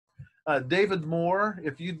David Moore,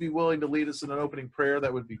 if you'd be willing to lead us in an opening prayer,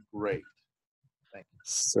 that would be great. Thank you.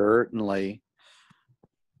 Certainly.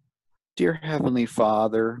 Dear Heavenly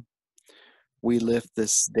Father, we lift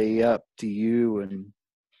this day up to you, and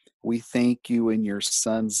we thank you in your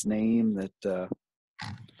Son's name that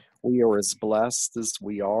we are as blessed as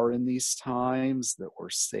we are in these times, that we're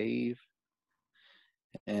saved.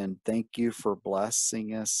 And thank you for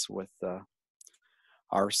blessing us with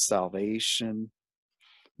our salvation,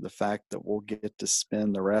 the fact that we'll get to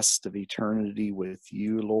spend the rest of eternity with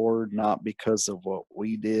you, Lord, not because of what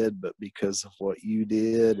we did, but because of what you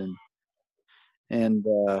did. And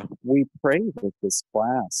we pray that this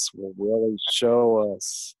class will really show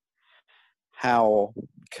us how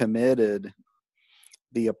committed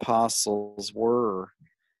the apostles were.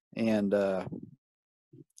 And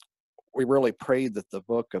we really pray that the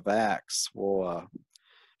book of Acts will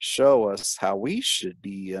show us how we should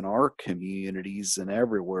be in our communities and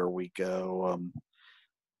everywhere we go.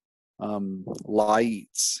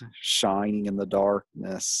 Lights shining in the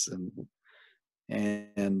darkness,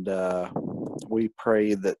 and we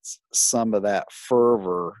pray that some of that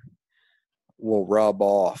fervor will rub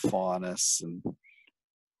off on us,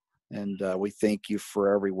 and we thank you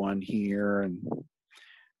for everyone here, and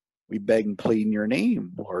we beg and plead in your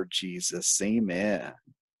name, Lord Jesus. Amen.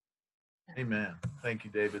 Amen. Thank you,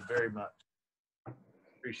 David, very much.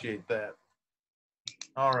 Appreciate that.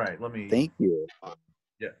 All right, Thank you.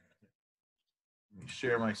 Yeah. Let me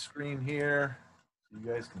share my screen here so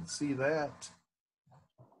you guys can see that.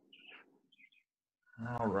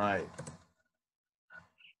 All right.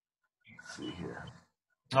 Let's see here.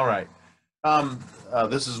 All right.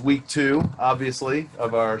 This is week 2, obviously,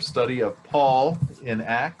 of our study of Paul in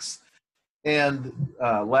Acts. And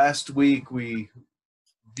last week we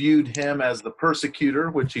viewed him as the persecutor,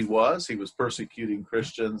 which he was. He was persecuting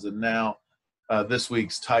Christians. And now this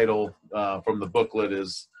week's title from the booklet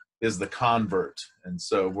is the convert. And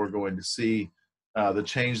so we're going to see the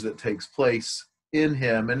change that takes place in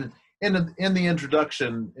him. And in the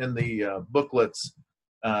introduction, in the booklets,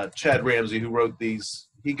 Chad Ramsey, who wrote these,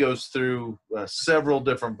 he goes through several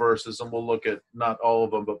different verses, and we'll look at not all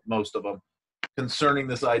of them, but most of them, concerning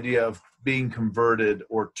this idea of being converted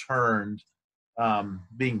or turned,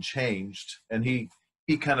 being changed. And he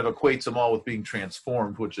kind of equates them all with being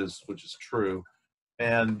transformed, which is true.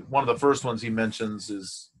 And one of the first ones he mentions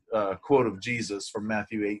is a quote of Jesus from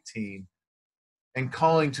Matthew 18. And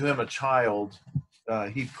calling to him a child,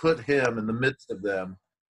 he put him in the midst of them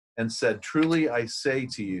and said, "Truly I say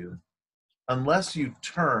to you, unless you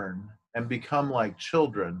turn and become like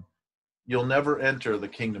children, you'll never enter the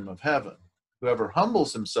kingdom of heaven. Whoever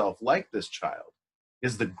humbles himself like this child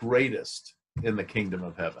is the greatest in the kingdom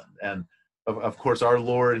of heaven." And of course, our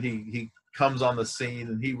Lord, he comes on the scene,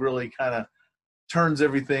 and he really kind of turns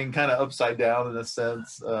everything kind of upside down in a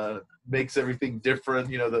sense, makes everything different.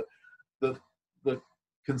 You know, the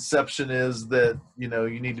conception is that, you know,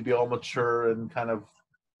 you need to be all mature and kind of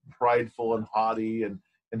prideful and haughty, and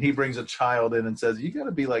he brings a child in and says, you got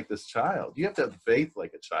to be like this child. You have to have faith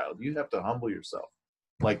like a child. You have to humble yourself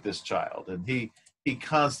like this child. And he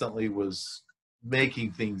constantly was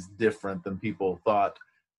making things different than people thought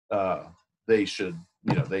they should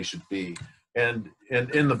be. And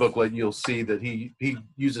in the booklet, you'll see that he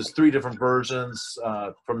uses 3 different versions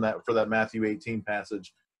for that Matthew 18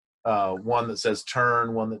 passage. One that says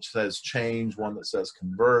turn, one that says change, one that says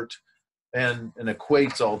convert, and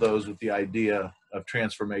equates all those with the idea of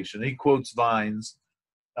transformation. He quotes Vines,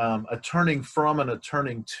 a turning from and a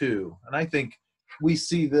turning to. And I think we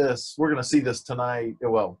see this, we're going to see this tonight,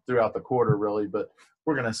 well, throughout the quarter really, but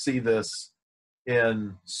we're going to see this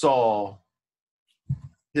in Saul,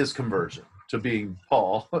 his conversion to being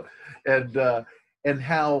Paul, and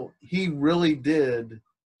how he really did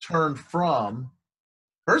turn from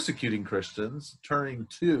persecuting Christians, turning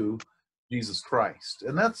to Jesus Christ.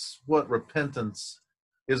 And that's what repentance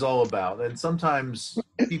is all about. And sometimes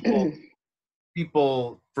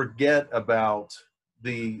people forget about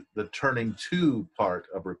the turning to part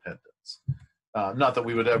of repentance. Not that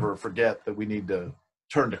we would ever forget that we need to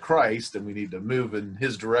turn to Christ and we need to move in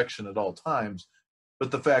his direction at all times,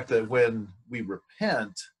 but the fact that when we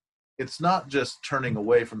repent, it's not just turning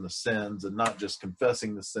away from the sins and not just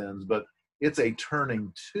confessing the sins, but it's a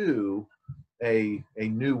turning to a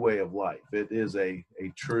new way of life. It is a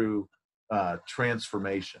true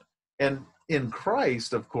transformation. And in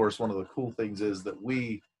Christ, of course, one of the cool things is that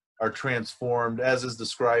we are transformed, as is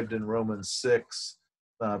described in Romans 6,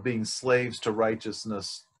 being slaves to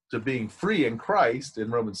righteousness, to being free in Christ.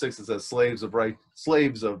 In Romans 6, it says slaves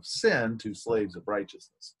of sin to slaves of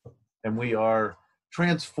righteousness. And we are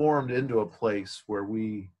transformed into a place where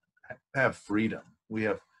we have freedom. We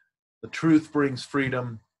have the truth brings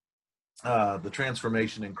freedom. The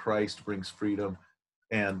transformation in Christ brings freedom,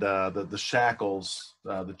 and the shackles,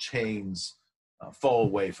 the chains fall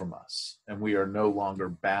away from us, and we are no longer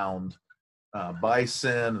bound by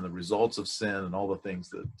sin and the results of sin and all the things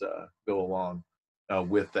that go along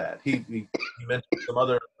with that. He mentioned some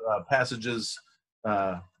other passages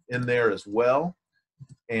in there as well,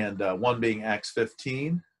 and one being Acts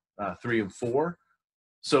 15, 3 and 4.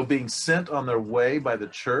 So being sent on their way by the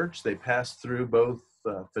church, they passed through both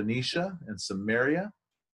Phoenicia and Samaria,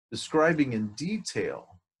 describing in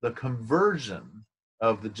detail the conversion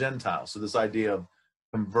of the Gentiles. So this idea of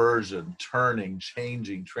conversion, turning,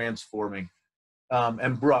 changing, transforming,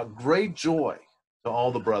 and brought great joy to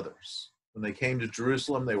all the brothers. When they came to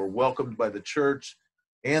Jerusalem, they were welcomed by the church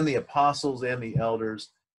and the apostles and the elders,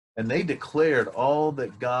 and they declared all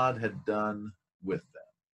that God had done with them.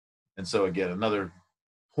 And so again, another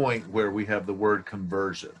point where we have the word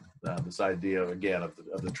conversion, this idea again of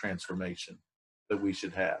the transformation that we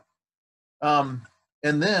should have. And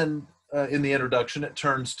then in the introduction, it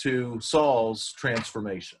turns to Saul's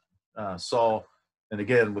transformation. Saul, and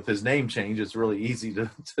again, with his name change, it's really easy to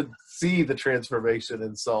see the transformation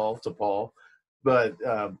in Saul to Paul. But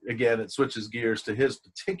again, it switches gears to his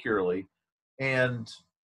particularly. And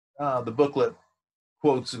the booklet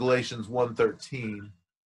quotes Galatians 1:13.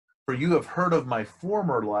 For you have heard of my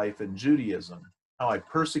former life in Judaism, how I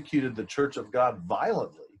persecuted the church of God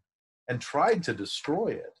violently and tried to destroy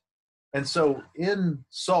it. And so in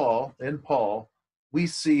Saul, in Paul, we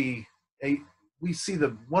see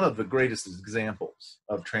one of the greatest examples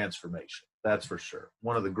of transformation. That's for sure.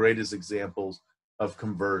 One of the greatest examples of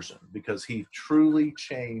conversion, because he truly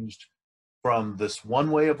changed from this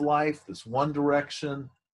one way of life, this one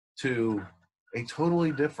direction, to a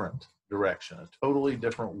totally different direction, a totally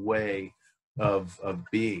different way of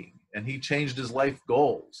being. And he changed his life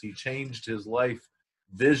goals. He changed his life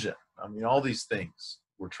vision. I mean, all these things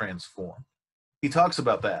were transformed. He talks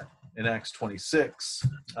about that in Acts 26.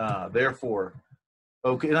 Therefore,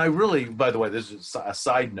 okay, and I really, by the way, this is a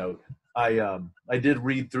side note. I did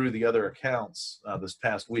read through the other accounts this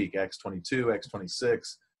past week, Acts 22, Acts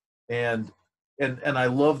 26, and I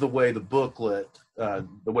love the way the booklet, the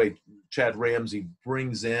way Chad Ramsey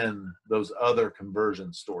brings in those other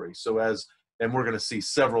conversion stories. So and we're going to see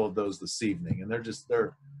several of those this evening, and they're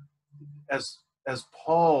as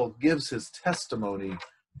Paul gives his testimony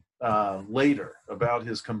later about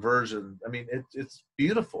his conversion. I mean, it's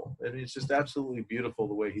beautiful. I mean, it's just absolutely beautiful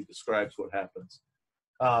the way he describes what happens.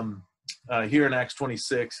 Here in Acts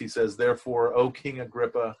 26, he says, "Therefore, O King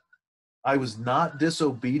Agrippa, I was not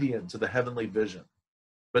disobedient to the heavenly vision,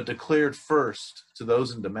 but declared first to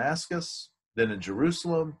those in Damascus, then in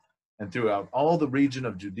Jerusalem, and throughout all the region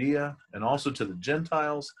of Judea, and also to the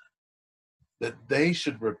Gentiles, that they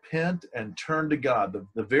should repent and turn to God."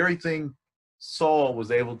 The very thing Saul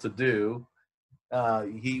was able to do,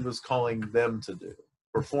 he was calling them to do,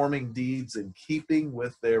 performing deeds in keeping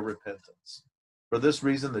with their repentance. For this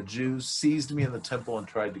reason, the Jews seized me in the temple and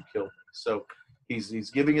tried to kill me. So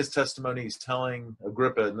he's giving his testimony. He's telling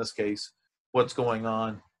Agrippa, in this case, what's going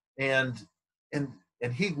on, and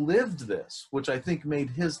he lived this, which I think made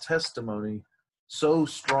his testimony so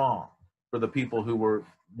strong for the people who were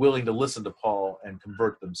willing to listen to Paul and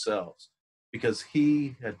convert themselves, because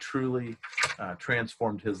he had truly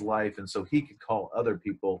transformed his life, and so he could call other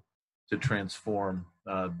people to transform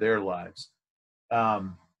their lives.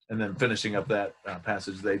 And then finishing up that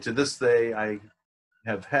passage, to this day I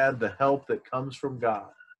have had the help that comes from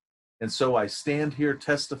God. And so I stand here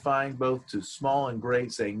testifying both to small and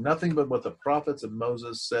great, saying nothing but what the prophets and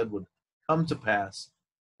Moses said would come to pass,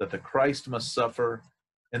 that the Christ must suffer,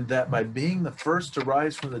 and that by being the first to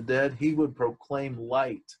rise from the dead, he would proclaim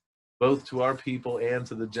light both to our people and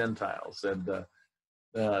to the Gentiles. And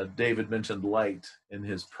David mentioned light in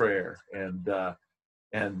his prayer, and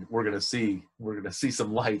we're going to see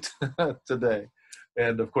some light today.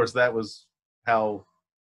 And of course, that was how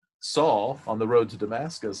Saul, on the road to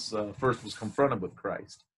Damascus, first was confronted with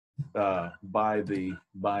Christ by the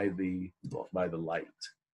light.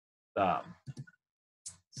 Got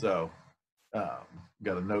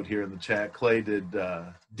a note here in the chat. Clay, did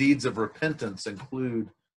deeds of repentance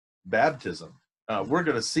include baptism? We're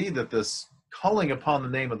going to see that this calling upon the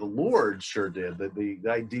name of the Lord sure did. That the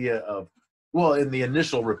idea of, well, in the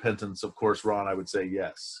initial repentance, of course, Ron, I would say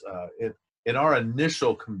yes. In our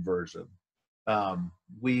initial conversion,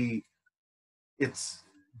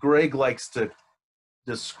 Greg likes to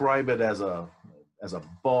describe it as a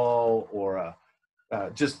ball or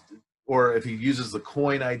or if he uses the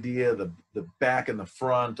coin idea, the back and the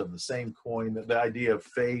front of the same coin, the idea of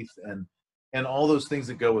faith and all those things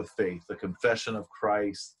that go with faith, the confession of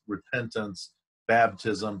Christ, repentance,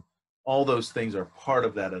 baptism, all those things are part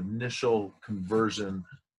of that initial conversion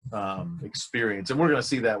experience. And we're going to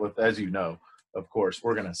see that with, as you know, of course,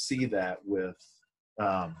 we're going to see that with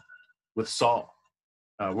Saul.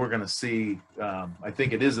 We're going to see, I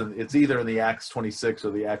think it's either in the Acts 26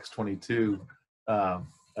 or the Acts 22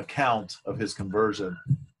 account of his conversion,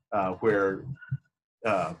 where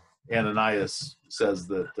Ananias says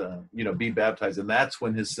that, be baptized, and that's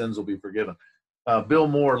when his sins will be forgiven. Bill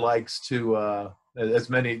Moore likes to,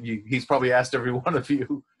 he's probably asked every one of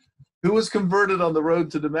you, who was converted on the road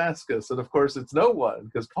to Damascus? And of course, it's no one,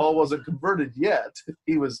 because Paul wasn't converted yet.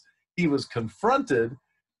 He was confronted.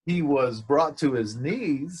 He was brought to his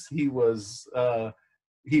knees. He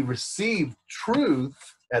received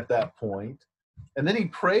truth at that point, and then he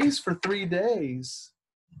prays for 3 days.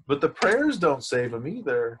 But the prayers don't save him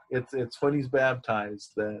either. It's when he's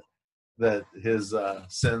baptized that his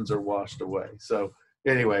sins are washed away. So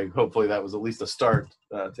anyway, hopefully that was at least a start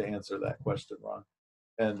to answer that question, Ron.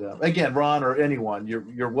 And again, Ron or anyone,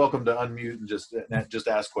 you're welcome to unmute and just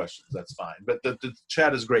ask questions. That's fine. But the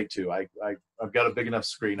chat is great too. I've got a big enough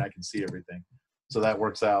screen I can see everything, so that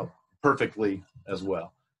works out perfectly as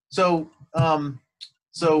well. So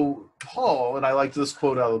Paul, and I like this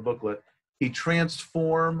quote out of the booklet. He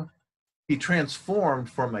transformed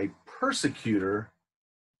from a persecutor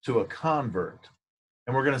to a convert,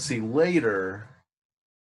 and we're going to see later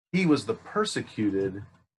he was the persecuted.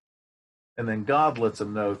 And then God lets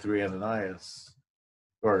him know through Ananias,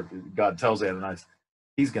 or God tells Ananias,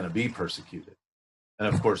 he's going to be persecuted. And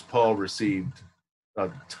of course, Paul received a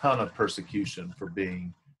ton of persecution for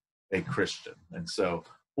being a Christian. And so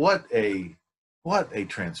what a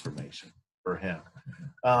transformation for him.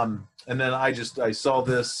 And then I saw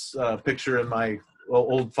this picture in my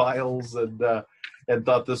old files and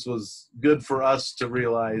thought this was good for us to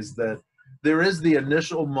realize that there is the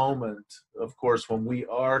initial moment, of course, when we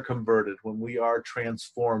are converted, when we are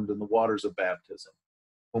transformed in the waters of baptism,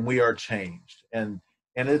 when we are changed. And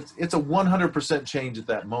it's a 100% change at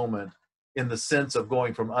that moment, in the sense of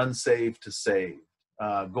going from unsaved to saved,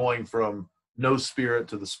 going from no spirit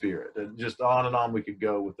to the Spirit. And just on and on we could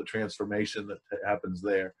go with the transformation that happens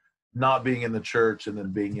there, not being in the church and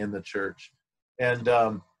then being in the church. And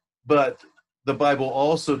but the Bible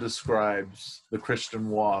also describes the Christian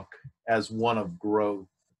walk as one of growth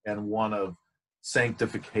and one of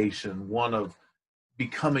sanctification, one of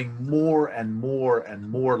becoming more and more and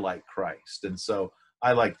more like Christ. And so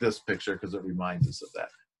I like this picture because it reminds us of that.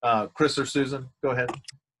 Chris or Susan, go ahead.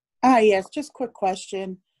 Yes, just quick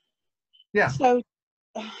question. Yeah. So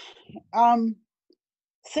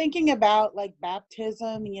thinking about like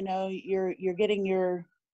baptism, you're getting your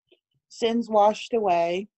sins washed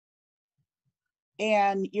away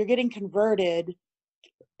and you're getting converted.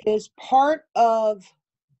 Is part of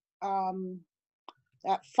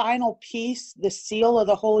that final piece the seal of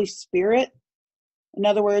the Holy Spirit? In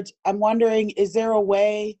other words, I'm wondering, is there a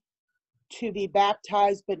way to be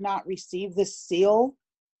baptized but not receive the seal?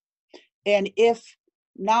 And if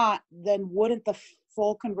not, then wouldn't the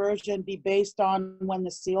full conversion be based on when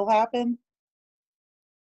the seal happened?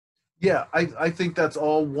 Yeah, I think that's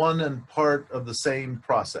all one and part of the same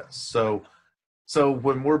process. So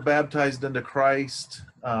when we're baptized into Christ,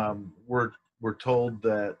 we're told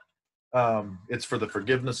that it's for the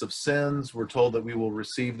forgiveness of sins. We're told that we will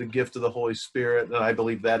receive the gift of the Holy Spirit, and I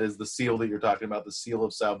believe that is the seal that you're talking about, the seal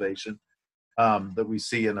of salvation that we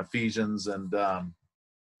see in Ephesians. And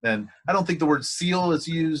I don't think the word seal is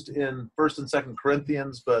used in 1st and 2nd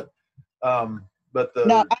Corinthians, but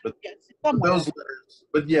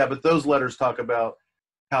those letters talk about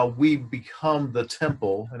how we become the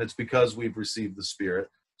temple, and it's because we've received the Spirit.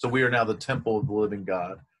 So we are now the temple of the living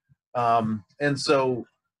God. And so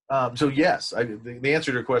yes, the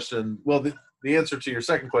answer to your question, well, the answer to your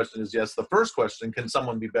second question is yes. The first question, can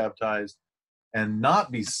someone be baptized and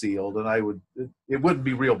not be sealed? And it wouldn't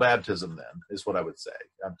be real baptism then, is what I would say.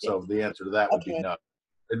 So the answer to that would be no,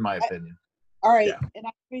 in my opinion. All right. Yeah. And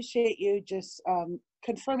I appreciate you just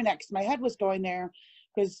confirming that, because my head was going there,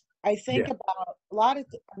 because I think about a lot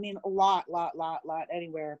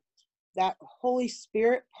anywhere, that Holy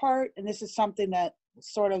Spirit part, and this is something that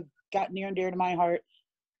sort of got near and dear to my heart.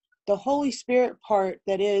 The Holy Spirit part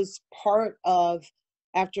that is part of,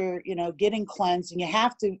 after, getting cleansed, and you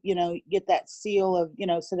have to, get that seal of,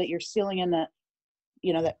 so that you're sealing in that,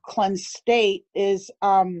 that cleansed state, is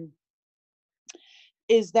that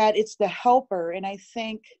it's the helper. And I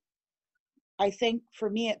think I think for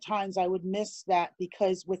me at times I would miss that,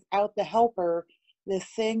 because without the helper, the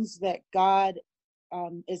things that God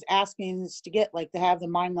is asking us to get, like to have the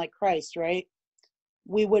mind like Christ, right?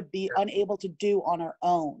 We would be unable to do on our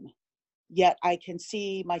own. Yet I can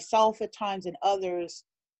see myself at times and others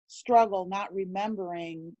struggle not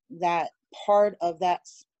remembering that part of that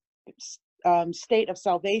state of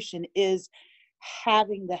salvation is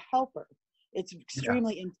having the helper. It's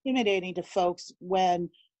extremely intimidating to folks when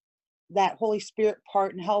that Holy Spirit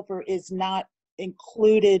part and helper is not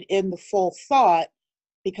included in the full thought,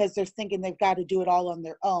 because they're thinking they've got to do it all on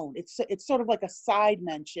their own. It's sort of like a side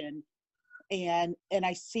mention, and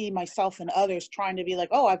I see myself and others trying to be like,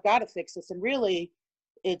 oh, I've got to fix this, and really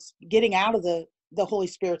it's getting out of the Holy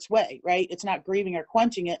Spirit's way, right? It's not grieving or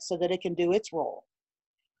quenching it so that it can do its role.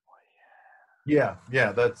 Yeah,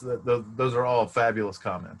 those are all fabulous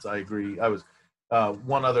comments. I agree. I was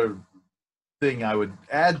one other thing I would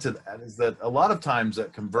add to that is that a lot of times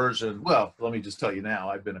at conversion, well, let me just tell you now,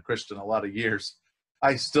 I've been a Christian a lot of years.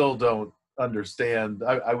 I still don't understand.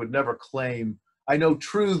 I would never claim, I know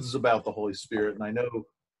truths about the Holy Spirit, and I know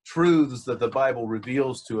truths that the Bible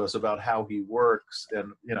reveals to us about how he works,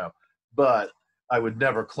 and but I would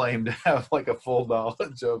never claim to have like a full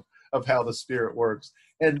knowledge of how the Spirit works.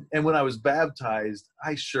 And when I was baptized,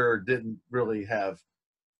 I sure didn't really have,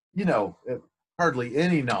 hardly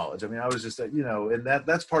any knowledge. I mean, I was just, and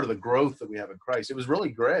that's part of the growth that we have in Christ. It was really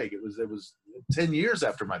Greg. It was 10 years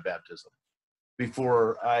after my baptism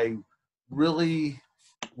before I really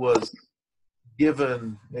was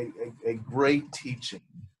given a great teaching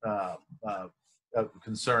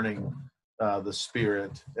concerning the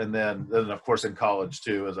Spirit, and then of course in college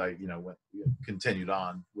too, as I continued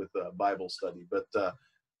on with Bible study.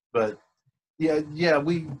 But yeah,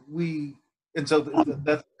 we and so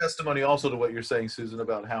that's testimony also to what you're saying, Susan,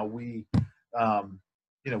 about how we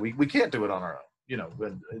can't do it on our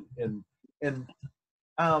own, and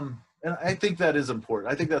I think that is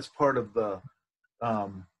important. I think that's part of the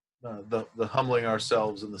humbling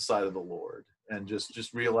ourselves in the sight of the Lord, and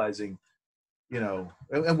just realizing, and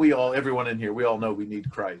everyone in here, we all know we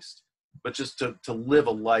need Christ, but just to live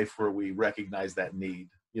a life where we recognize that need,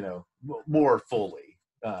 more fully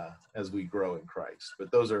as we grow in Christ.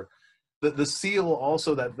 But those are the seal,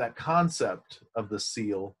 also that concept of the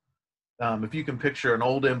seal. If you can picture an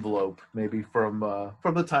old envelope, maybe from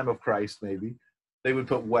the time of Christ, maybe they would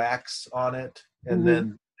put wax on it, and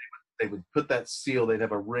then they would put that seal. They'd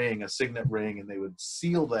have a ring, a signet ring, and they would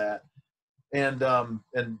seal that, and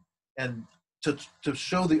to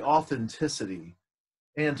show the authenticity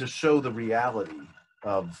and to show the reality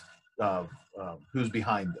of who's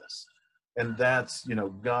behind this. And that's,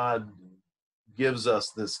 God gives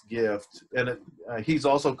us this gift, and he's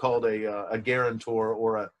also called a guarantor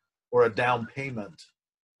or a down payment,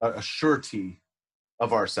 a surety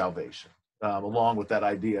of our salvation, along with that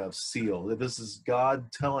idea of seal. This is God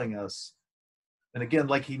telling us, and again,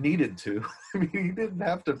 like he needed to. I mean, he didn't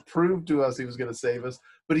have to prove to us he was going to save us,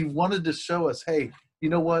 but he wanted to show us, hey, you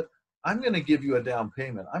know what? I'm going to give you a down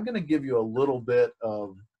payment. I'm going to give you a little bit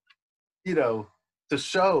of, to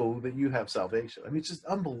show that you have salvation. I mean, it's just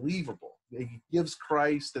unbelievable. He gives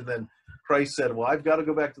Christ, and then Christ said, well, I've got to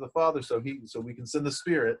go back to the Father so we can send the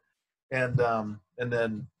Spirit. And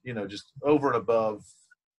then, just over and above,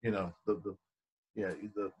 the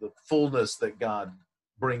fullness that God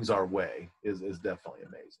brings our way is definitely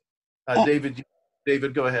amazing.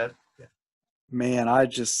 David, go ahead. Yeah. Man, I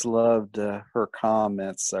just loved her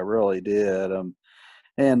comments. I really did.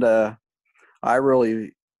 And I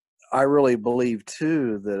really believe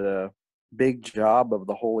too that a big job of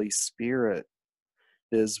the Holy Spirit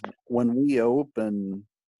is when we open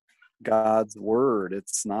God's Word.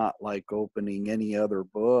 It's not like opening any other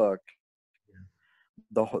book.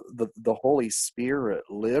 The Holy Spirit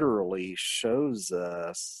literally shows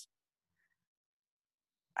us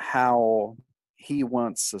how he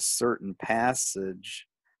wants a certain passage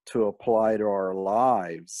to apply to our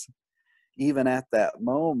lives, even at that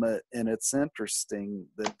moment. And it's interesting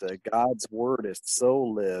that God's Word is so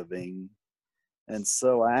living and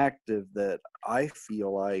so active that I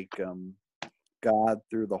feel like God,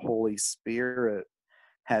 through the Holy Spirit,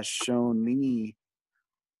 has shown me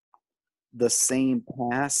the same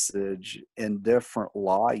passage in different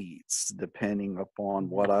lights, depending upon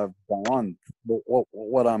what I've gone,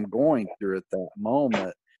 what I'm going through at that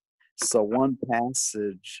moment. So one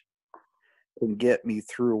passage can get me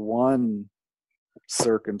through one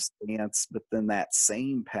circumstance, but then that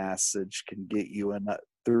same passage can get you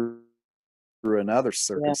through another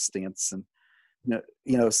circumstance. And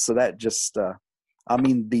so that just the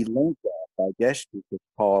link up, I guess you could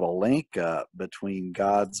call it a link up between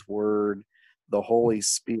God's Word, the Holy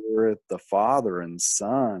Spirit, the Father and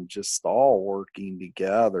Son, just all working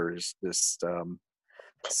together is just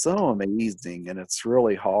so amazing. And it's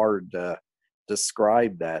really hard to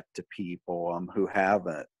describe that to people who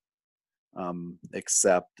haven't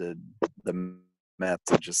accepted the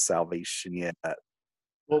message of salvation yet.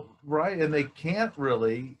 Well, right, and they can't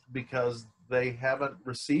really because they haven't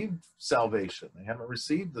received salvation. They haven't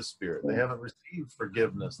received the Spirit. They haven't received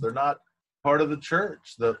forgiveness. They're not part of the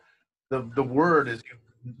church. The word, as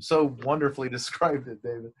you so wonderfully described it,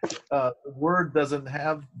 David, the word doesn't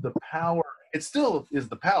have the power. It still is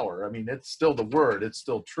the power. I mean, it's still the word. It's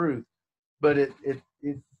still truth, but it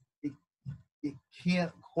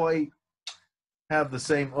can't quite have the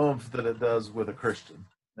same oomph that it does with a Christian.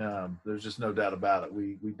 There's just no doubt about it.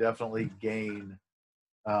 We definitely gain.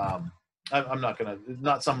 I'm not gonna,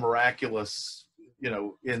 not some miraculous,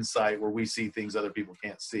 insight where we see things other people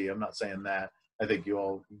can't see. I'm not saying that. I think you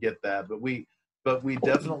all get that, but we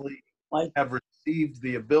definitely have received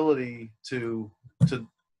the ability to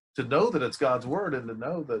know that it's God's word and to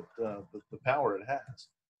know that the power it has.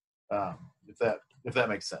 If that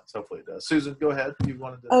makes sense, hopefully it does. Susan, go ahead. You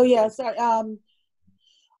wanted to. Oh yeah, sorry.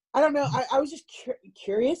 I don't know. I was just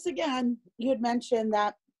curious again. You had mentioned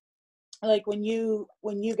that, like when you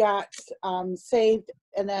got saved,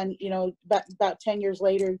 and then about 10 years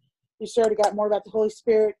later, you sort of got more about the Holy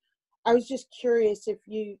Spirit. I was just curious if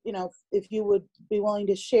you would be willing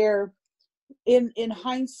to share. In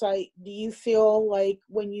hindsight, do you feel like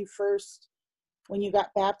when you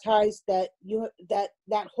got baptized that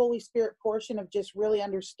that Holy Spirit portion of just really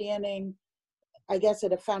understanding, I guess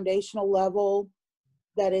at a foundational level,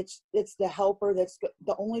 that it's the helper, that's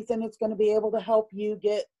the only thing that's going to be able to help you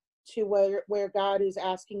get to where God is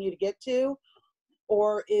asking you to get to?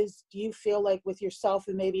 Or do you feel like with yourself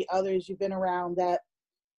and maybe others you've been around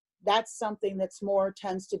that's something that's more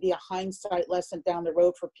tends to be a hindsight lesson down the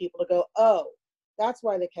road for people to go, oh, that's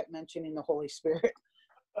why they kept mentioning the Holy Spirit?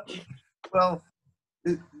 Well,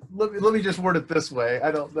 let me just word it this way.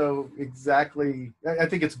 I don't know exactly. I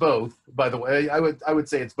think it's both, by the way. I would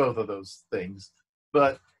say it's both of those things.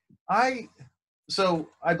 But I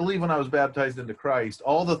believe when I was baptized into Christ,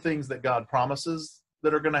 all the things that God promises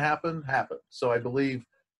that are going to happen. So I believe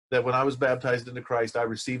that when I was baptized into Christ, I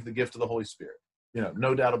received the gift of the Holy Spirit.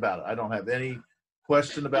 No doubt about it. I don't have any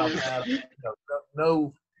question about that.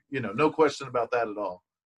 No question about that at all.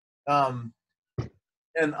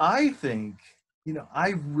 And I think,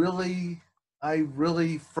 I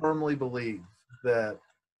really firmly believe that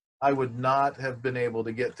I would not have been able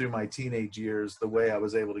to get through my teenage years the way I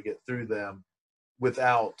was able to get through them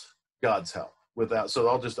without God's help. So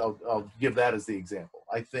I'll give that as the example.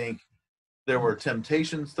 I think there were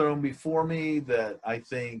temptations thrown before me that I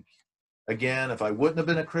think, again, if I wouldn't have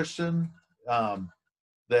been a Christian,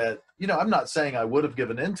 that, I'm not saying I would have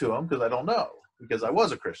given in to them, because I don't know, because I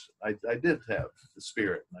was a Christian. I did have the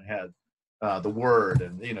Spirit, and I had the Word,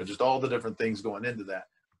 and, just all the different things going into that.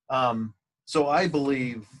 So I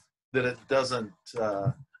believe that it doesn't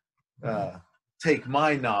take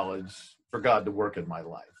my knowledge for God to work in my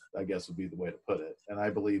life, I guess would be the way to put it. And I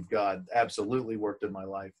believe God absolutely worked in my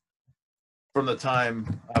life from the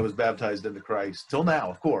time I was baptized into Christ till now,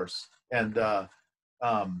 of course. And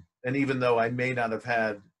even though I may not have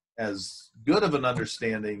had as good of an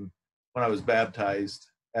understanding when I was baptized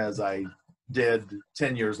as I did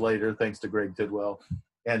 10 years later, thanks to Greg Tidwell,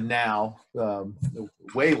 and now,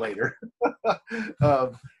 way later,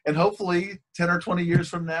 and hopefully 10 or 20 years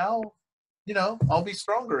from now, I'll be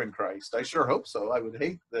stronger in Christ. I sure hope so. I would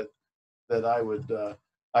hate that I would,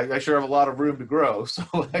 I sure have a lot of room to grow. So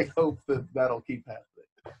I hope that'll keep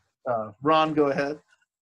happening. Ron, go ahead.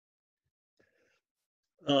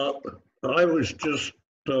 I was just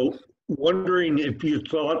wondering if you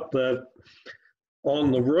thought that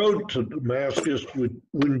on the road to Damascus,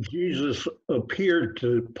 when Jesus appeared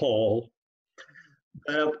to Paul,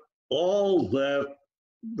 that all that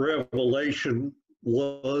revelation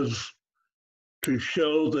was to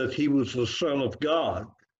show that he was the Son of God,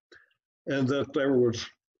 and that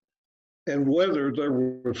whether there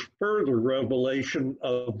was further revelation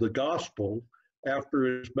of the gospel after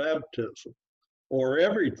his baptism, or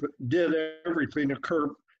everything occur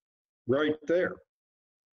right there?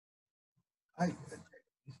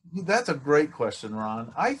 That's a great question,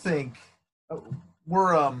 Ron. I think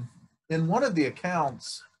we're in one of the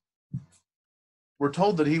accounts, we're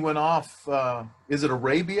told that he went off, is it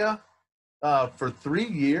Arabia, for 3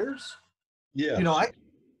 years?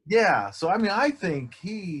 Yeah. So I think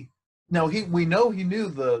we know he knew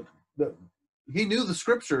he knew the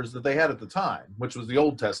scriptures that they had at the time, which was the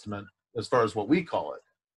Old Testament, as far as what we call it.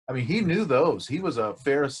 I mean, he knew those. He was a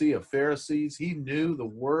Pharisee of Pharisees. He knew the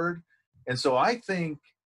word. And so I think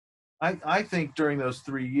during those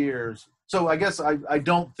 3 years, so I guess I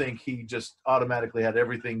don't think he just automatically had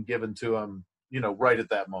everything given to him, right at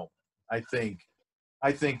that moment. I think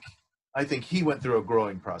he went through a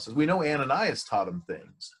growing process. We know Ananias taught him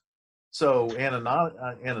things. So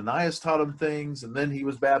Ananias taught him things, and then he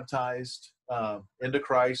was baptized into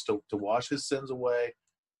Christ to wash his sins away.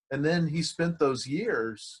 And then he spent those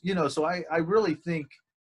years, so I really think,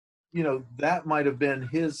 that might have been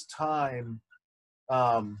his time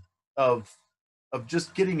of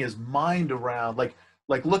just getting his mind around,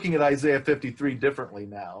 like looking at Isaiah 53 differently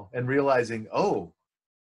now and realizing, oh,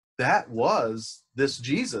 that was this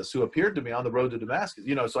Jesus who appeared to me on the road to Damascus.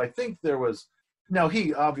 So I think there was, now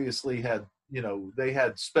he obviously had, they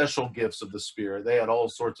had special gifts of the Spirit. They had all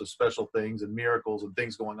sorts of special things and miracles and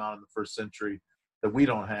things going on in the first century that we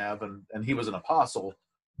don't have. And he was an apostle.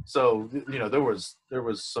 So, there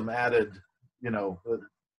was some added,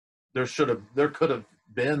 there could have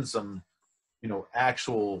been some,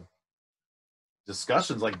 actual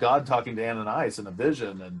discussions, like God talking to Ananias in a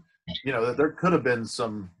vision, and there could have been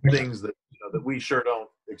some things that that we sure don't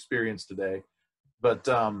experience today. But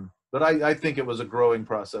I think it was a growing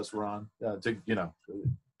process, Ron.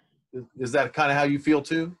 Is that kind of how you feel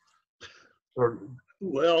too? Or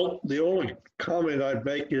Well, the only comment I'd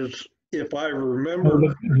make is, if I remember,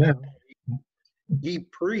 he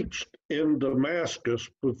preached in Damascus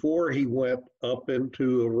before he went up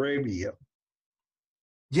into Arabia.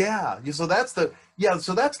 yeah, so that's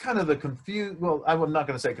kind of the well, I'm not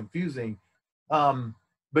going to say confusing,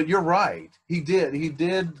 but you're right. He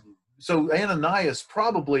did. So Ananias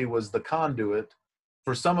probably was the conduit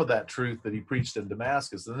for some of that truth that he preached in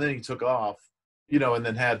Damascus, and then he took off, and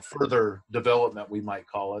then had further development, we might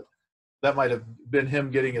call it. That might have been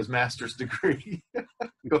him getting his master's degree,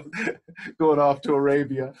 going off to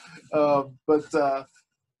Arabia.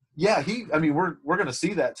 Yeah, we're going to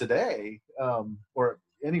see that today, or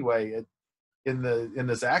anyway, in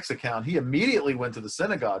this Acts account, he immediately went to the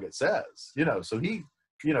synagogue. It says, so he,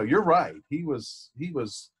 you're right. He was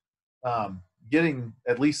getting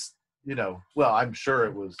at least, well, I'm sure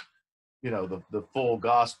it was, the full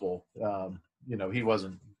gospel. He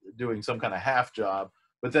wasn't doing some kind of half job.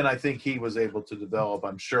 But then I think he was able to develop,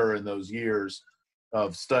 I'm sure, in those years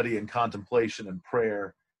of study and contemplation and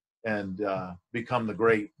prayer, and become the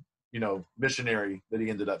great, missionary that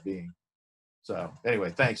he ended up being. So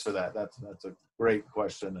anyway, thanks for that. That's a great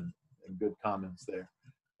question and good comments there.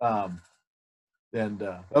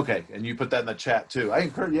 Okay, and you put that in the chat too. I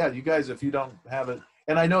encourage, you guys, if you don't have it,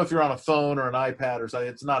 and I know if you're on a phone or an iPad or something,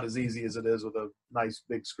 it's not as easy as it is with a nice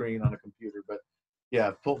big screen on a computer. But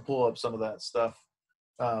yeah, pull up some of that stuff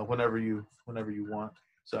whenever you want.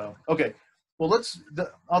 So okay, well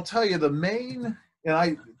I'll tell you the main, and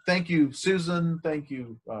I thank you, Susan, thank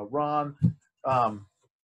you, Ron,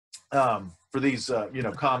 for these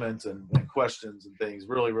comments and questions and things.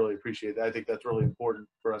 Really, really appreciate that. I think that's really important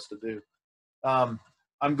for us to do. I'm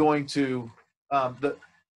going to the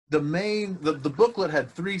booklet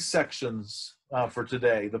had 3 sections for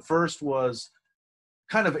today. The first was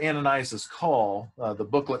kind of Ananias's call. The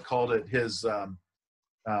booklet called it his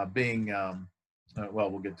being,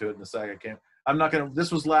 well, we'll get to it in a second.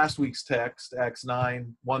 This was last week's text, Acts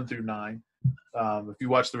 9, 1-9. If you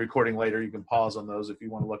watch the recording later, you can pause on those if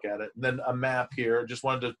you want to look at it. And then a map here. Just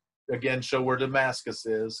wanted to, again, show where Damascus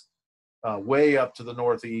is, way up to the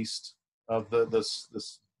northeast of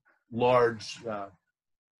this large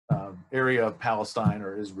area of Palestine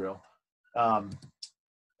or Israel. And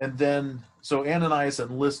then, so Ananias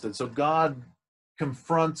enlisted. So God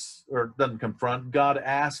God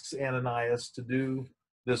asks Ananias to do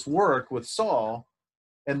this work with Saul.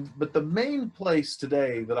 But the main place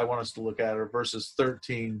today that I want us to look at are verses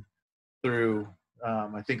 13 through,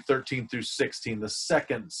 I think 13 through 16, the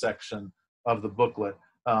second section of the booklet.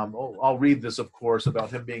 I'll read this, of course,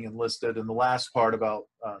 about him being enlisted, and the last part about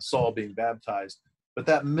Saul being baptized. But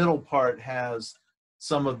that middle part has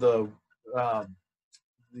some of the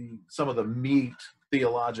meat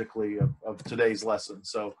theologically of today's lesson.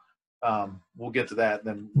 So we'll get to that, and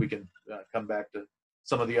then we can come back to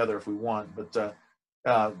some of the other if we want. But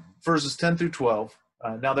verses 10 through 12.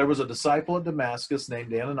 Now there was a disciple at Damascus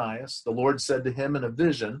named Ananias. The Lord said to him in a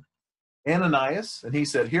vision, Ananias, and he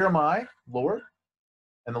said, Here am I, Lord.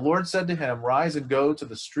 And the Lord said to him, Rise and go to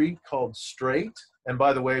the street called Straight. And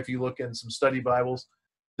by the way, if you look in some study Bibles,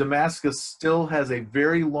 Damascus still has a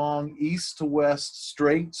very long east to west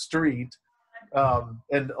straight street.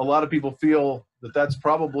 And a lot of people feel that that's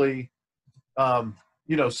probably,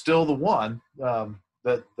 still the one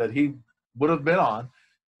that he would have been on.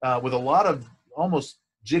 with a lot of almost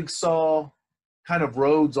jigsaw kind of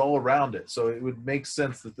roads all around it. So it would make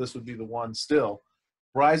sense that this would be the one still.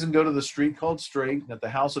 Rise and go to the street called Straight, and at the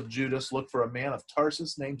house of Judas look for a man of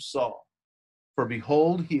Tarsus named Saul. For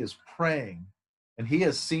behold, he is praying, and he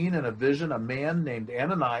has seen in a vision a man named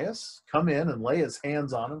Ananias come in and lay his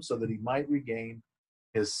hands on him so that he might regain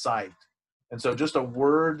his sight. And so just a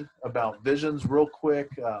word about visions real quick.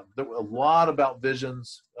 There were a lot about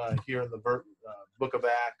visions here in the book of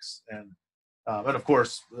Acts, and of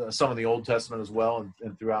course, some of the Old Testament as well,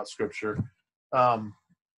 and throughout Scripture.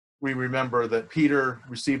 We remember that Peter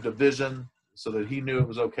received a vision so that he knew it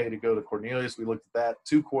was okay to go to Cornelius. We looked at that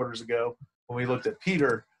 2 quarters ago when we looked at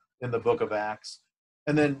Peter in the book of Acts.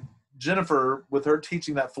 And then Jennifer, with her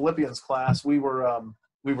teaching that Philippians class, we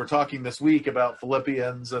were talking this week about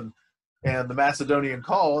Philippians and the Macedonian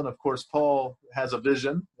call. And of course, Paul has a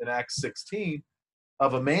vision in Acts 16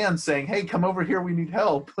 of a man saying, "Hey, come over here, we need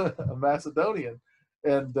help," a Macedonian.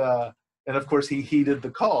 And of course, he heeded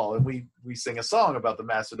the call, and we sing a song about the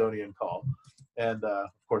Macedonian call. And of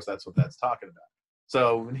course, that's what that's talking about.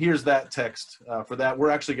 So and here's that text for that.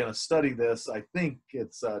 We're actually going to study this. I think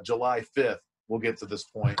it's July 5th. We'll get to this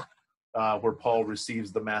point where Paul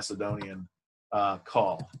receives the Macedonian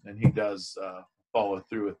call, and he does follow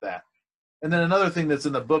through with that. And then another thing that's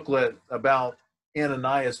in the booklet about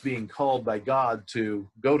Ananias being called by God to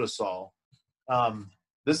go to Saul.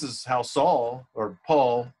 This is how Saul, or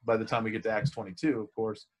Paul, by the time we get to Acts 22, of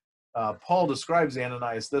course, Paul describes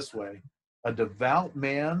Ananias this way: a devout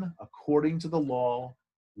man according to the law,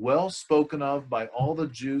 well spoken of by all the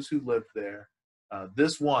Jews who lived there.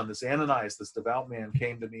 This Ananias, this devout man,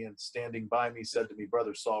 came to me and standing by me said to me,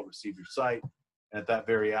 "Brother Saul, receive your sight." And at that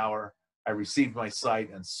very hour, I received my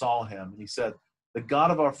sight and saw him. And he said, "The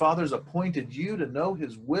God of our fathers appointed you to know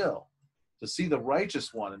his will, to see the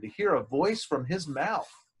righteous one, and to hear a voice from his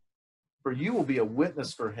mouth. For you will be a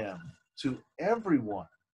witness for him to everyone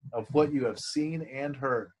of what you have seen and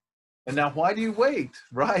heard. And now why do you wait?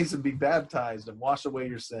 Rise and be baptized and wash away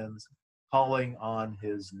your sins, calling on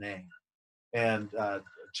his name." And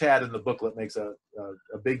Chad in the booklet makes a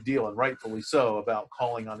big deal, and rightfully so, about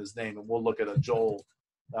calling on his name. And we'll look at a Joel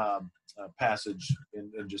passage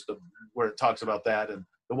in just where it talks about that, and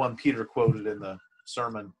the one Peter quoted in the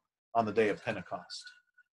sermon on the day of Pentecost.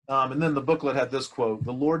 And then the booklet had this quote: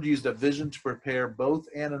 "The Lord used a vision to prepare both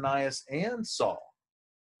Ananias and Saul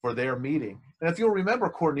for their meeting." And if you'll remember,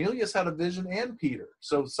 Cornelius had a vision and Peter.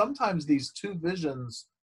 So sometimes these two visions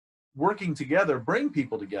working together bring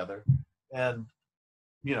people together and,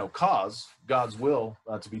 cause God's will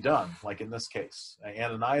to be done, like in this case.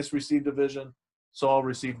 Ananias received a vision. Saul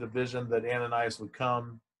received a vision that Ananias would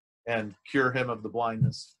come and cure him of the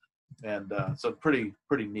blindness. And so pretty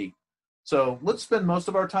neat. So let's spend most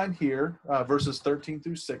of our time here, verses 13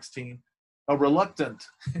 through 16, a reluctant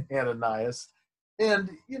Ananias. And,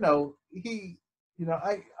 the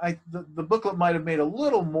booklet might have made a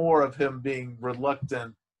little more of him being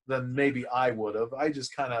reluctant than maybe I would have. I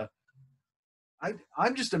just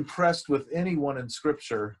I'm just impressed with anyone in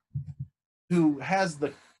Scripture who has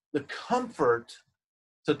the comfort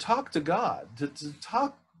to talk to God, to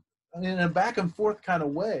talk in a back and forth kind of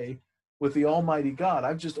way with the Almighty God.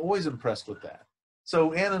 I'm just always impressed with that.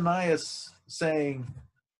 So Ananias saying,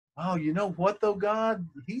 "Oh, you know what though, God?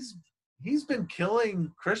 He's been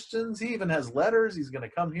killing Christians. He even has letters. He's going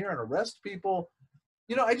to come here and arrest people."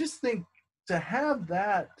 I just think to have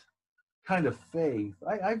that kind of faith,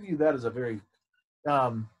 I view that as a very,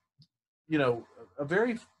 a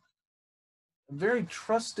very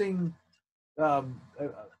trusting,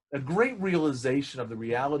 a great realization of the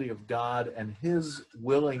reality of God and his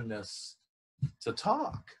willingness to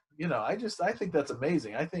talk. I think that's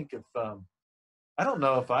amazing. I think if, I don't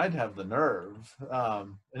know if I'd have the nerve.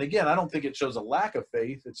 And again, I don't think it shows a lack of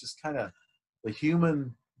faith. It's just kind of the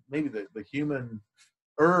human, maybe the human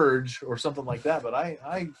urge or something like that. But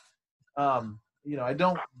I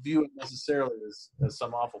don't view it necessarily as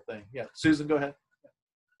some awful thing. Yeah. Susan, go ahead.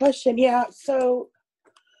 Question. Yeah. So,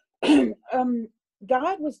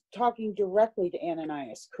 God was talking directly to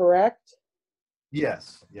Ananias, correct?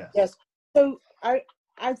 Yes. Yes. So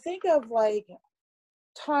I think of like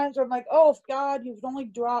times where I'm like, "Oh, if God, you've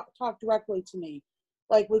only talked directly to me,"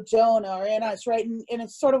 like with Jonah or Ananias, right? And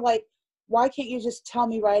it's sort of like, why can't you just tell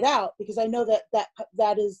me right out? Because I know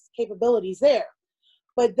that is capabilities there.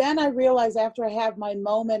 But then I realized after I have my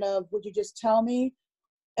moment of, "Would you just tell me?"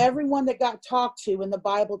 Everyone that got talked to in the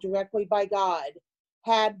Bible directly by God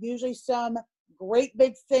had usually some great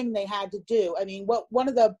big thing they had to do. I mean, one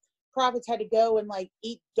of the prophets had to go and like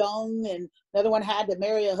eat dung, and another one had to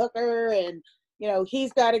marry a hooker, and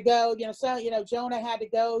he's got to go. So Jonah had to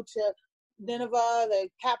go to Nineveh, the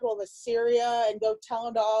capital of Assyria, and go tell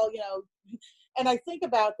them to all. And I think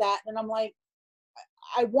about that, and I'm like,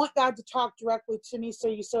 I want God to talk directly to me, so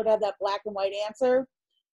you sort of have that black and white answer.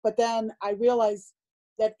 But then I realize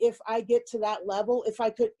that if I get to that level, if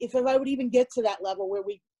I would even get to that level where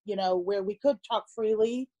we could talk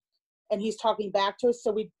freely, and he's talking back to us,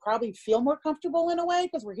 so we'd probably feel more comfortable in a way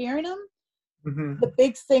because we're hearing him. Mm-hmm. The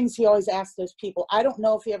big things he always asks those people. I don't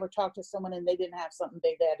know if he ever talked to someone and they didn't have something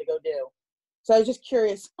big they had to go do. So I was just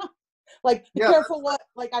curious. Like, be careful what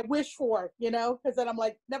I wish for, because then I'm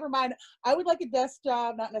like, never mind. I would like a desk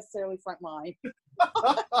job, not necessarily front line.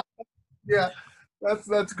 Yeah,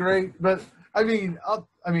 that's great. But I mean,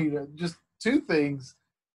 just two things.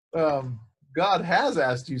 God has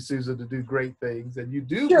asked you, Susan, to do great things, and you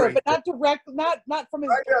do. Sure, great but not things. direct, not from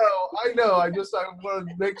his. I know. I want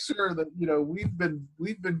to make sure that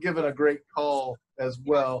we've been given a great call as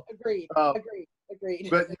well. Agreed.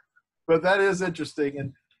 Agreed. But that is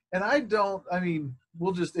interesting, and I don't. I mean,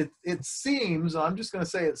 we'll just it seems. I'm just going to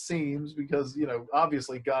say it seems because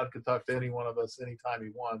obviously God could talk to any one of us anytime He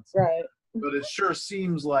wants. Right. But it sure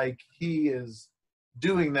seems like He is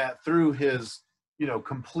doing that through His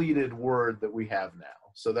completed word that we have now.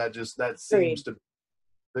 So that seems to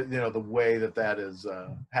be the way that is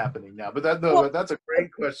happening now. But that's a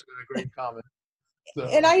great question and a great comment. So,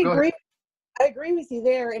 and I agree. I agree with you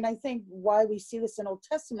there, and I think why we see this in Old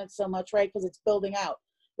Testament so much, right? Because it's building out.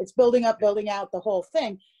 It's building up the whole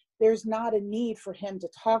thing. There's not a need for him to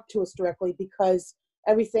talk to us directly because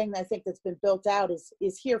everything I think that's been built out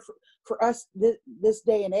is here for us this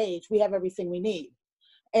day and age. We have everything we need,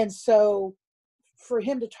 and so for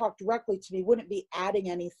him to talk directly to me wouldn't be adding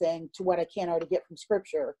anything to what I can't already get from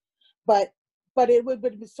Scripture, but it would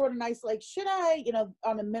be sort of nice. Like, should I,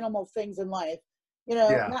 on the minimal things in life,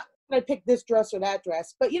 not I pick this dress or that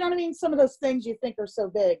dress, but you know what I mean? Some of those things you think are so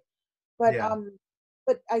big, but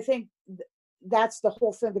I think that's the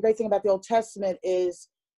whole thing. The great thing about the Old Testament is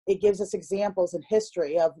it gives us examples in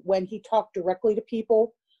history of when he talked directly to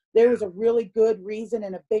people, there was a really good reason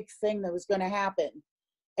and a big thing that was going to happen.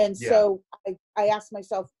 And so I asked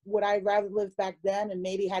myself, would I rather live back then and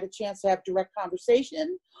maybe had a chance to have direct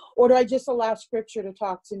conversation, or do I just allow Scripture to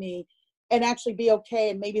talk to me and actually be okay,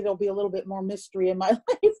 and maybe there'll be a little bit more mystery in my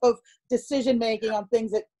life of decision making on things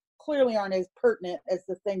that clearly aren't as pertinent as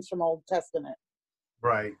the things from Old Testament.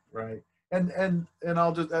 Right. And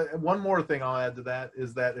I'll just one more thing I'll add to that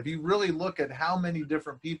is that if you really look at how many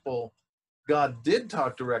different people God did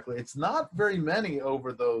talk directly, it's not very many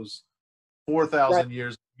over those 4,000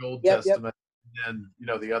 years of the Old Testament, and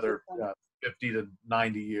the other 50 to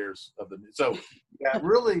 90 years of the New. So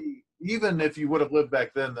really, even if you would have lived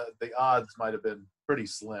back then, the odds might have been pretty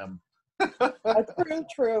slim.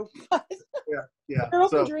 True. Yeah.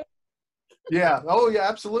 So, yeah. Oh, yeah.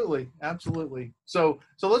 Absolutely. So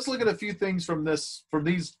let's look at a few things from this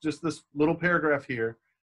little paragraph here.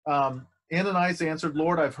 Ananias answered,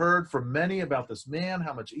 "Lord, I've heard from many about this man,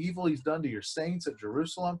 how much evil he's done to your saints at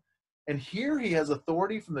Jerusalem. And here he has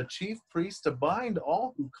authority from the chief priest to bind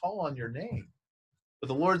all who call on your name." But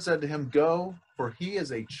the Lord said to him, "Go, for he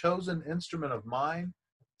is a chosen instrument of mine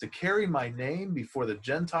to carry my name before the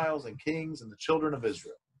Gentiles and kings and the children of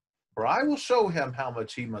Israel. For I will show him how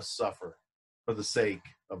much he must suffer for the sake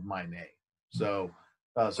of my name." So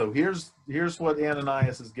here's what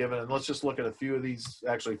Ananias is given. And let's just look at a few of these,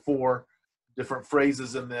 actually 4 different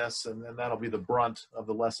phrases in this, and that'll be the brunt of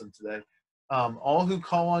the lesson today. All who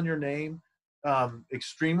call on your name,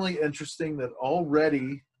 extremely interesting that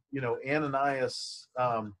already, Ananias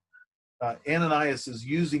is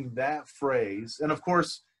using that phrase. And of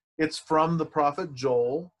course, it's from the prophet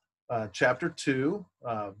Joel, chapter 2,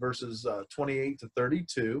 verses 28 to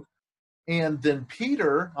 32. And then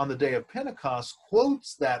Peter, on the day of Pentecost,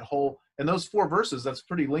 quotes that whole, and those 4 verses, that's a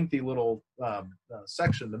pretty lengthy little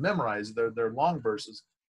section to memorize. They're long verses.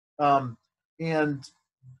 And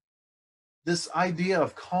this idea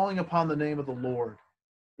of calling upon the name of the Lord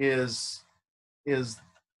is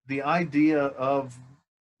the idea of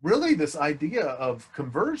really this idea of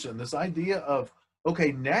conversion, this idea of,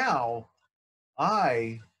 okay, now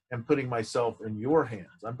I am putting myself in your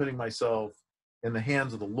hands. I'm putting myself in the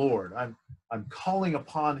hands of the Lord. I'm calling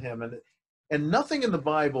upon him, and nothing in the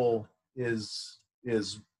Bible is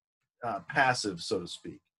passive, so to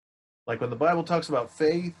speak. Like when the Bible talks about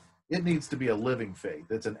faith, it needs to be a living faith.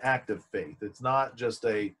 It's an active faith. It's not just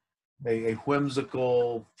a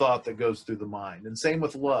whimsical thought that goes through the mind. And same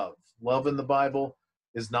with love. Love in the Bible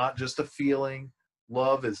is not just a feeling.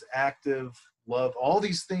 Love is active. Love, all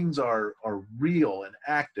these things are real and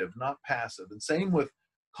active, not passive. And same with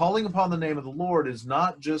calling upon the name of the Lord is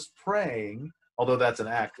not just praying, although that's an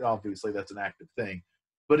act, obviously that's an active thing,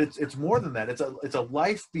 but it's more than that. It's a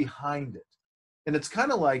life behind it. And it's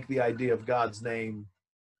kind of like the idea of God's name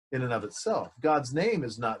in and of itself. God's name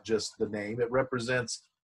is not just the name, it represents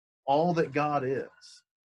all that God is,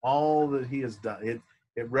 all that he has done.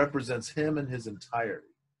 It represents him in his entirety.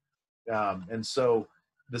 And so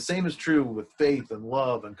the same is true with faith and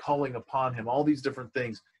love and calling upon him, all these different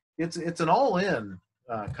things. It's an all-in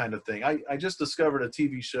kind of thing. I just discovered a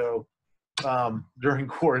TV show during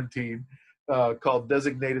quarantine called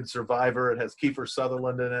Designated Survivor. It has Kiefer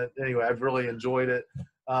Sutherland in it. Anyway, I've really enjoyed it.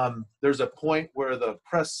 There's a point where the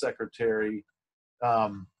press secretary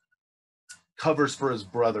covers for his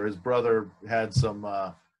brother. His brother had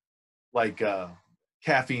some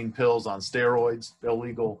caffeine pills on steroids,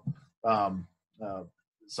 illegal.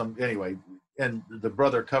 Anyway, and the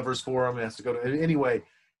brother covers for him. He has to go to anyway.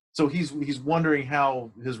 So he's wondering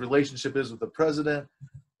how his relationship is with the president,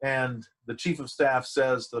 and the chief of staff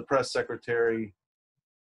says to the press secretary,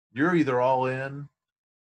 "You're either all in,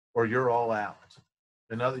 or you're all out."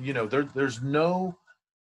 There's no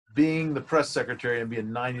being the press secretary and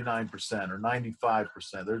being 99% or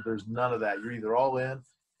 95%. There's none of that. You're either all in,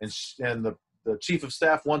 and the chief of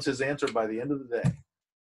staff wants his answer by the end of the day,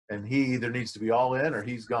 and he either needs to be all in or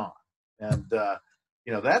he's gone. And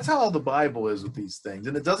that's how the Bible is with these things.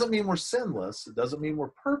 And it doesn't mean we're sinless. It doesn't mean we're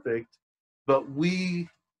perfect, but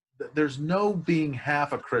there's no being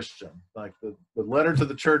half a Christian. Like the letter to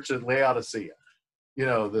the church at Laodicea,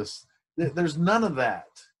 there's none of that.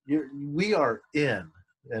 We are in,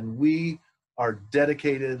 and we are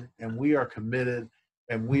dedicated, and we are committed,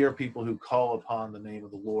 and we are people who call upon the name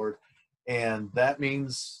of the Lord. And that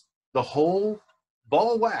means the whole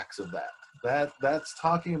ball of wax of that. That's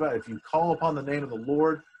talking about if you call upon the name of the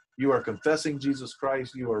Lord, you are confessing Jesus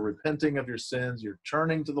Christ, you are repenting of your sins, you're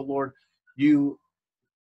turning to the Lord.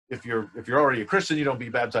 If you're already a Christian, you don't be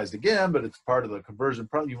baptized again, but it's part of the conversion.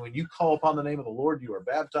 When you call upon the name of the Lord, you are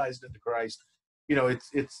baptized into Christ.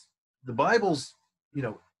 It's the Bible's,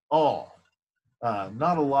 all,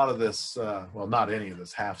 not a lot of this, not any of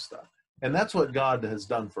this half stuff. And that's what God has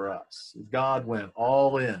done for us. God went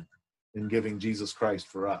all in giving Jesus Christ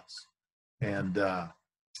for us. And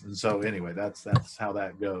so anyway, that's how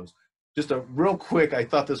that goes. Just a real quick, I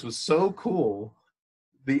thought this was so cool.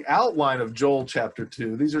 The outline of Joel chapter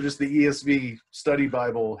 2, these are just the ESV study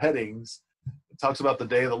Bible headings. It talks about the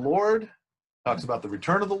day of the Lord, talks about the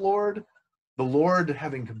return of the Lord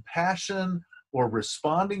having compassion or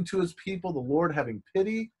responding to his people, the Lord having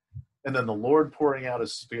pity, and then the Lord pouring out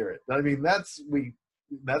his Spirit. I mean, that's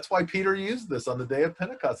why Peter used this on the day of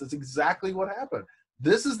Pentecost. It's exactly what happened.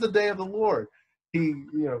 This is the day of the Lord.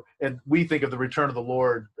 And we think of the return of the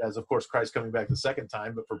Lord as, of course, Christ coming back the second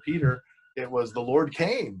time. But for Peter, it was the Lord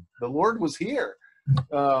came. The Lord was here.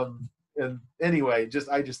 And anyway,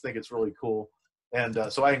 I just think it's really cool. And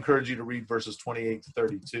so I encourage you to read verses 28 to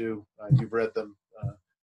 32. You've read them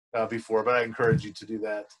before, but I encourage you to do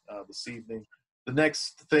that this evening. The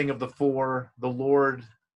next thing of the four, the Lord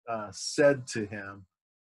said to him,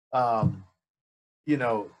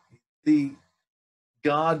 the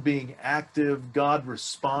God being active, God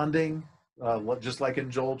responding, just like in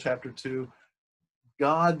Joel chapter 2.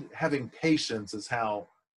 God having patience is how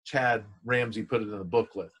Chad Ramsey put it in the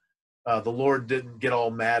booklet. The Lord didn't get all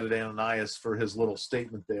mad at Ananias for his little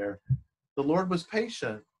statement there. The Lord was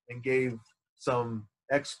patient and gave some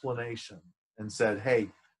explanation and said, hey,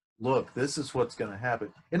 look, this is what's going to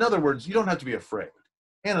happen. In other words, you don't have to be afraid.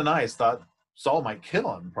 Ananias thought Saul might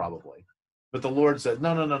kill him probably. But the Lord said,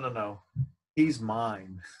 no. He's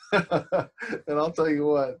mine. And I'll tell you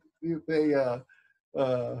what, the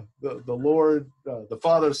Lord, the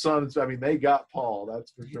Father, Son, they got Paul,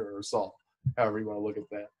 that's for sure, or Saul, however you want to look at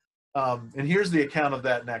that. And here's the account of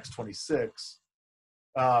that in Acts 26.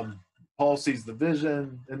 Paul sees the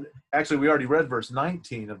vision, and actually we already read verse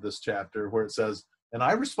 19 of this chapter where it says, and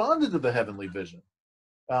I responded to the heavenly vision.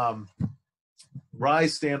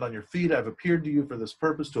 Rise, stand on your feet. I've appeared to you for this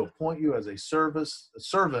purpose, to appoint you as a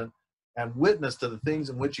servant and witness to the things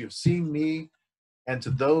in which you have seen me, and to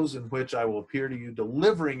those in which I will appear to you,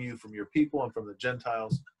 delivering you from your people and from the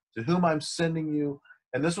Gentiles, to whom I'm sending you.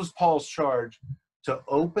 And this was Paul's charge, to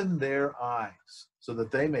open their eyes, so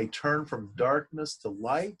that they may turn from darkness to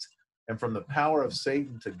light, and from the power of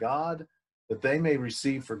Satan to God, that they may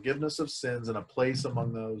receive forgiveness of sins and a place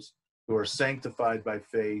among those who are sanctified by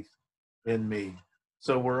faith in me.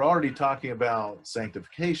 So we're already talking about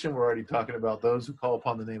sanctification. We're already talking about those who call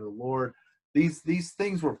upon the name of the Lord. These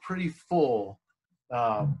things were pretty full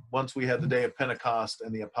once we had the day of Pentecost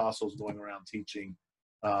and the apostles going around teaching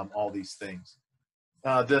all these things.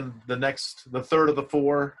 then the third of the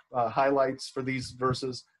four highlights for these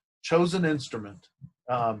verses: chosen instrument.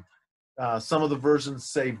 Some of the versions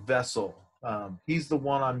say vessel. He's the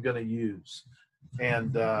one I'm going to use.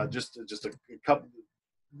 And just a couple.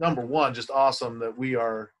 Number one, just awesome that we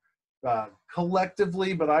are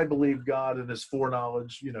collectively, but I believe God in His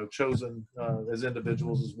foreknowledge, chosen as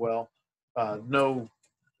individuals as well. No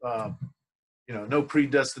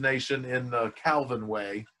predestination in the Calvin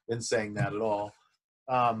way in saying that at all.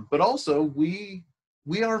 But also, we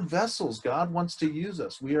are vessels. God wants to use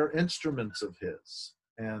us. We are instruments of His.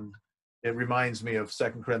 And it reminds me of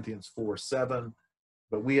 2 Corinthians 4:7.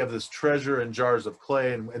 But we have this treasure in jars of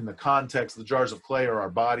clay. And in the context, the jars of clay are our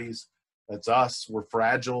bodies. That's us. We're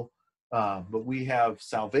fragile. But we have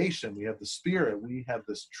salvation. We have the Spirit. We have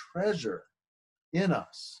this treasure in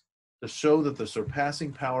us to show that the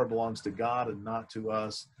surpassing power belongs to God and not to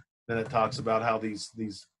us. Then it talks about how these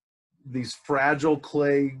fragile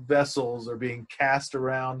clay vessels are being cast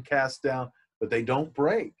around, cast down, but they don't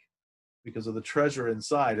break because of the treasure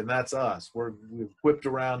inside, and that's us. We're whipped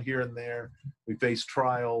around here and there. We face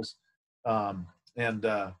trials, and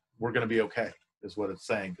we're going to be okay, is what it's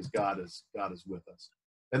saying, because God is with us.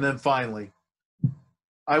 And then finally,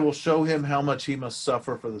 I will show him how much he must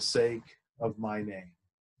suffer for the sake of my name.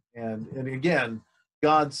 And again,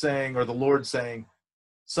 God saying, or the Lord saying,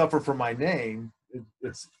 suffer for my name,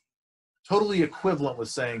 it's totally equivalent with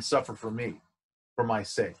saying suffer for me, for my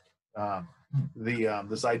sake.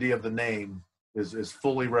 This idea of the name is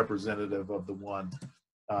fully representative of the one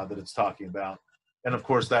that it's talking about. And of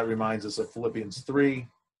course, that reminds us of Philippians 3.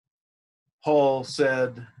 Paul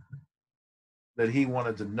said that he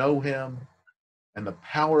wanted to know him and the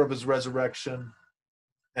power of his resurrection.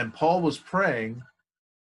 And Paul was praying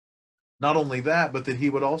not only that, but that he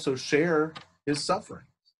would also share his sufferings,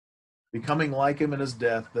 becoming like him in his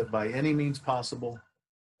death, that by any means possible,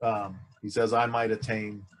 he says, I might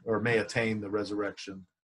attain, or may attain, the resurrection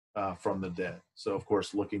from the dead. So, of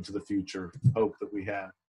course, looking to the future hope that we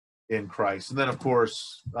have in Christ. And then, of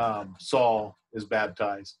course, Saul is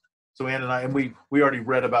baptized. So Ann and I, and we already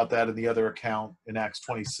read about that in the other account in Acts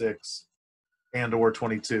 26 and or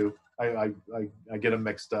 22. I get them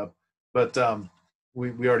mixed up. But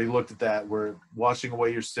we already looked at that. We're washing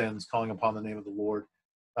away your sins, calling upon the name of the Lord.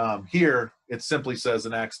 Here, it simply says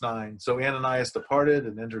in Acts 9, so Ananias departed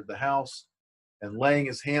and entered the house, and laying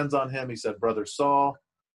his hands on him, he said, Brother Saul,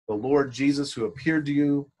 the Lord Jesus, who appeared to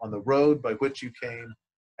you on the road by which you came,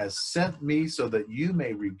 has sent me so that you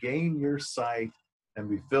may regain your sight and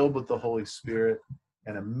be filled with the Holy Spirit.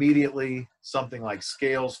 And immediately something like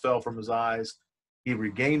scales fell from his eyes. He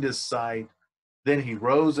regained his sight. Then he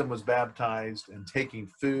rose and was baptized, and taking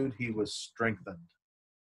food, he was strengthened.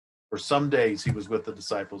 For some days he was with the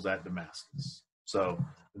disciples at Damascus. So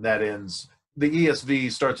that ends. The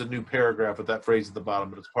ESV starts a new paragraph with that phrase at the bottom,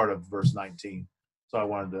 but it's part of verse 19. So I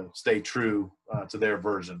wanted to stay true to their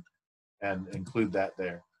version and include that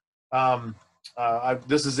there.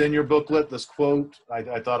 This is in your booklet, this quote.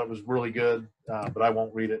 I thought it was really good, but I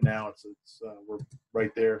won't read it now. We're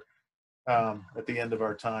right there at the end of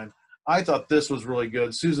our time. I thought this was really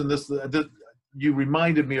good. Susan, you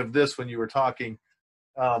reminded me of this when you were talking.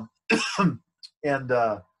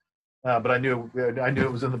 But I knew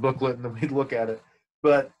it was in the booklet, and then we'd look at it.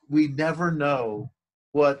 But we never know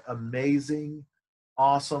what amazing,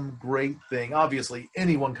 awesome, great thing. Obviously,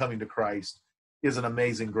 anyone coming to Christ is an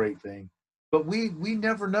amazing, great thing. But we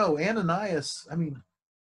never know. Ananias, I mean,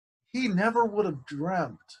 he never would have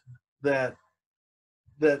dreamt that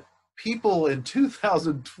people in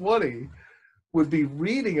 2020 would be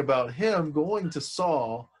reading about him going to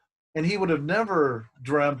Saul. And he would have never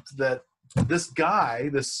dreamt that this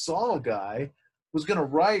Saul guy, was going to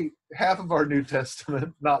write half of our New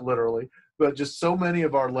Testament, not literally, but just so many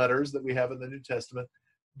of our letters that we have in the New Testament,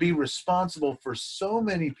 be responsible for so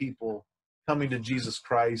many people coming to Jesus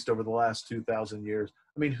Christ over the last 2,000 years.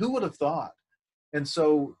 I mean, who would have thought? And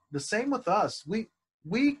so the same with us. We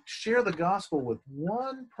share the gospel with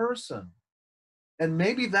one person. And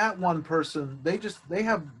maybe that one person, they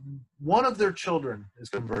have one of their children is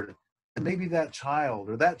converted. And maybe that child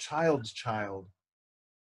or that child's child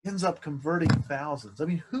ends up converting thousands. I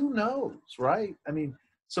mean, who knows, right? I mean,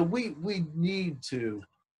 so we need to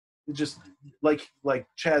just, like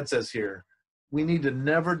Chad says here, we need to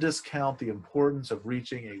never discount the importance of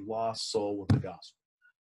reaching a lost soul with the gospel.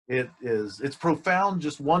 It's profound.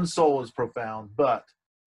 Just one soul is profound, but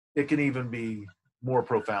it can even be more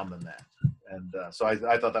profound than that. And so I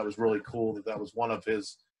thought that was really cool that was one of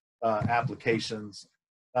his applications.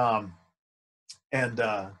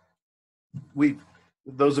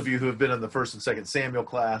 those of you who have been in the 1st and 2nd Samuel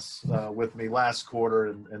class with me last quarter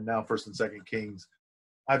and now 1st and 2nd Kings,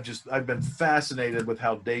 I've been fascinated with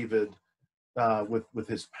how David, with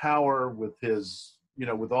his power, with his,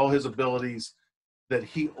 with all his abilities, that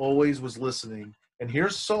he always was listening. And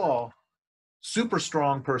here's Saul, super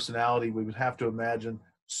strong personality, we would have to imagine,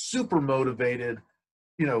 super motivated,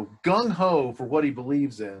 gung-ho for what he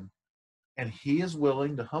believes in. And he is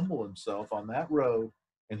willing to humble himself on that road,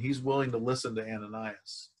 and he's willing to listen to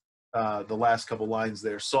Ananias. The last couple lines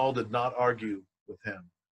there, Saul did not argue with him.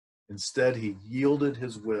 Instead, he yielded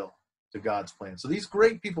his will to God's plan. So these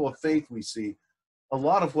great people of faith we see, a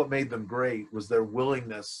lot of what made them great was their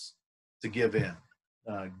willingness to give in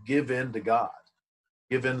to God,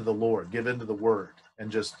 give in to the Lord, give in to the Word, and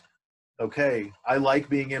just, okay, I like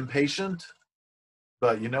being impatient,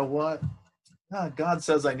 but you know what? God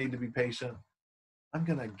says I need to be patient. I'm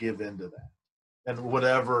going to give in to that. And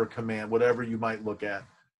whatever command, whatever you might look at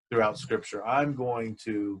throughout Scripture, I'm going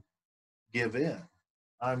to give in.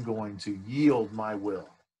 I'm going to yield my will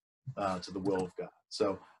to the will of God.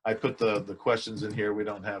 So I put the questions in here. We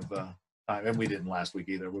don't have time, and we didn't last week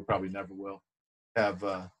either. We probably never will have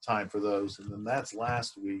time for those. And then that's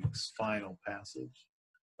last week's final passage.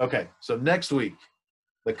 Okay, so next week,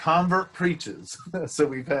 the convert preaches. So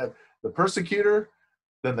we've had the persecutor,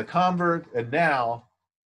 then the convert, and now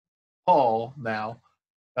Paul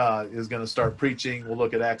is going to start preaching. We'll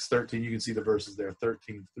look at Acts 13. You can see the verses there,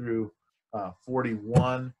 13 through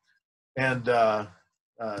 41. And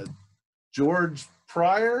George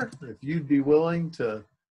Pryor, if you'd be willing to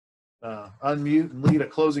unmute and lead a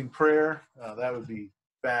closing prayer, that would be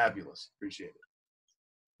fabulous. Appreciate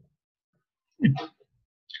it.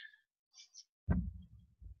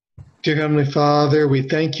 Dear Heavenly Father, we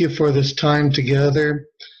thank you for this time together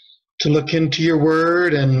to look into your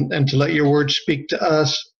word and to let your word speak to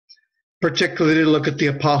us, particularly to look at the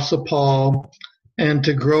Apostle Paul and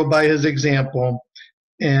to grow by his example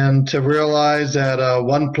and to realize that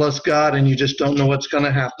one plus God and you just don't know what's going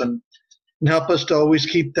to happen. And help us to always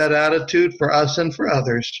keep that attitude for us and for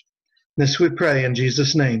others. This we pray in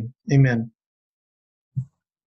Jesus' name. Amen.